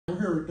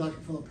here with Dr.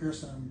 Philip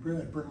Pearson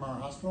at Bryn Mawr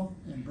Hospital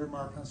in Bryn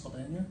Mawr,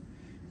 Pennsylvania.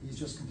 He's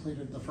just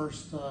completed the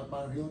first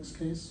BioHealx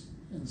case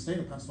in the state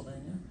of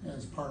Pennsylvania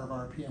as part of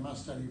our PMS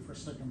study for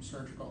Signum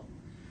Surgical.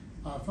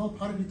 Philip,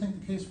 how did you think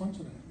the case went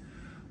today?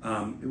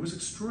 It was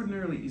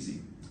extraordinarily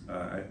easy.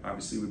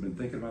 Obviously, we've been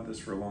thinking about this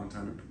for a long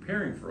time and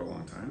preparing for a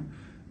long time.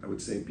 I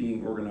would say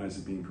being organized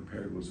and being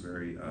prepared was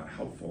very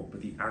helpful,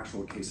 but the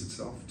actual case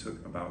itself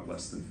took about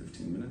less than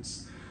 15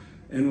 minutes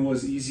and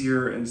was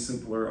easier and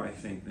simpler, I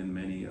think, than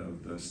many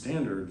of the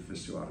standard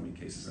fistulotomy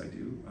cases I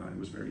do. It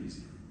was very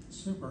easy.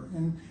 Super.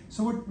 And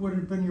so what would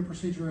have been your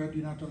procedure had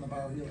you not done the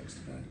BioHealx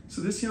today?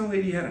 So this young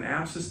lady had an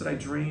abscess that I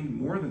drained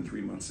more than 3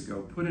 months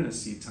ago, put in a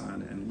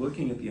ceton, and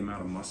looking at the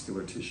amount of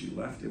muscular tissue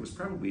left, it was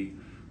probably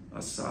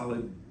a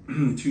solid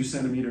 2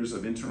 centimeters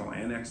of internal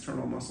and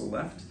external muscle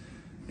left.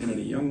 And in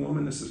a young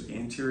woman, this is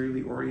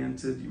anteriorly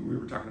oriented. We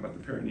were talking about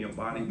the peritoneal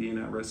body being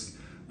at risk.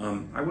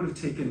 I would have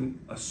taken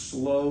a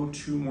slow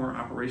 2 more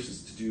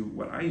operations to do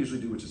what I usually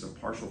do, which is a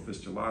partial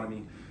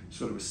fistulotomy,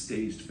 sort of a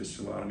staged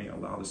fistulotomy,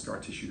 allow the scar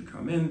tissue to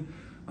come in.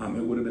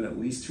 It would have been at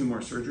least 2 more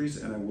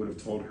surgeries, and I would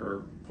have told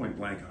her point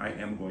blank, I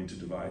am going to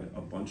divide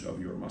a bunch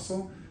of your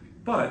muscle,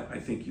 but I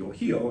think you'll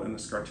heal and the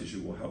scar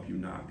tissue will help you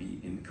not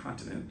be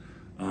incontinent.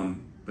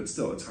 But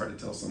still, it's hard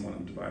to tell someone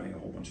I'm dividing a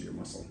whole bunch of your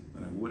muscle,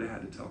 and I would have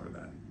had to tell her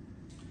that.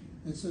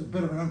 It's a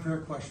bit of an unfair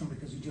question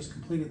because you just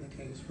completed the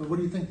case, but what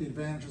do you think the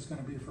advantage is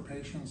going to be for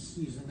patients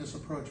using this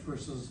approach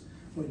versus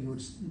what you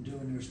would do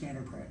in your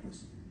standard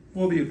practice?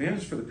 Well, the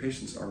advantage for the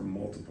patients are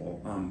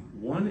multiple.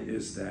 One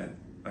is that,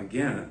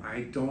 again,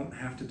 I don't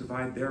have to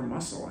divide their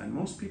muscle, and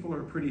most people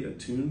are pretty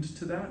attuned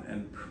to that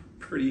and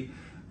pretty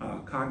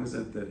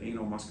cognizant that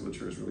anal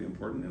musculature is really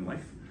important in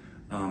life.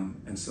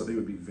 And so they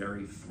would be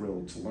very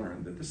thrilled to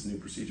learn that this new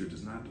procedure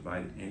does not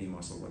divide any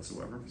muscle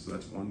whatsoever. So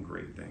that's one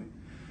great thing.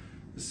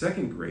 The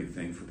second great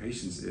thing for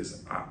patients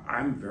is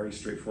I'm very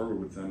straightforward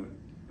with them.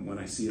 When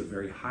I see a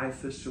very high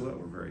fistula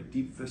or very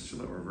deep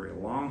fistula or a very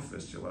long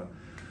fistula,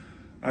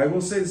 I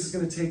will say this is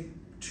going to take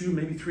 2,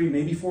 maybe 3,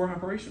 maybe 4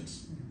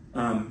 operations.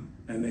 And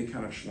they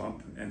kind of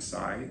schlump and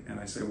sigh, and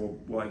I say,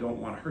 well, I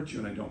don't want to hurt you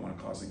and I don't want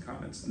to cause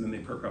incontinence. And then they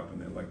perk up and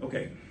they're like,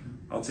 okay,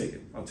 I'll take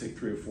it. I'll take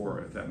 3 or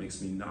 4 if that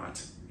makes me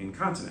not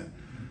incontinent.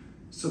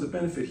 So the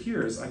benefit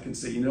here is I can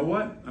say, you know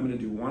what? I'm going to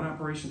do 1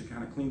 operation to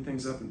kind of clean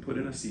things up and put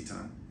in a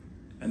ceton.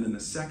 And then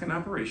the second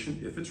operation,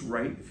 if it's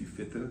right, if you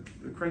fit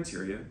the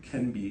criteria,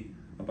 can be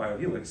a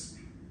BioHealx.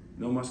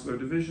 No muscular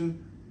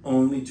division,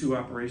 only 2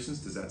 operations.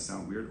 Does that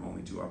sound weird?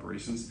 Only 2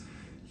 operations?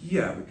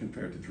 Yeah, but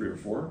compared to 3 or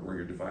 4, where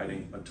you're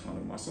dividing a ton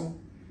of muscle,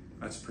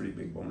 that's a pretty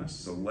big bonus.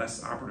 So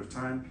less operative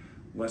time,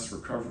 less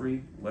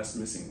recovery, less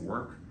missing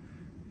work.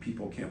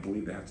 People can't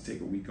believe they have to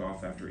take a week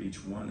off after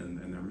each one,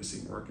 and they're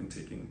missing work and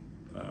taking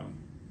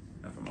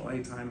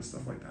FMLA time and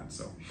stuff like that.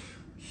 So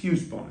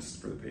huge bonus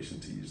for the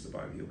patient to use the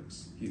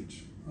BioHealx.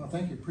 Huge. Well,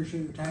 thank you.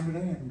 Appreciate your time today,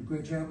 and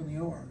great job in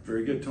the OR.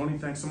 Very good. Tony,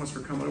 thanks so much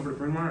for coming over to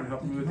Bryn Mawr and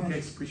helping me with the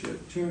case. Appreciate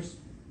it. Cheers.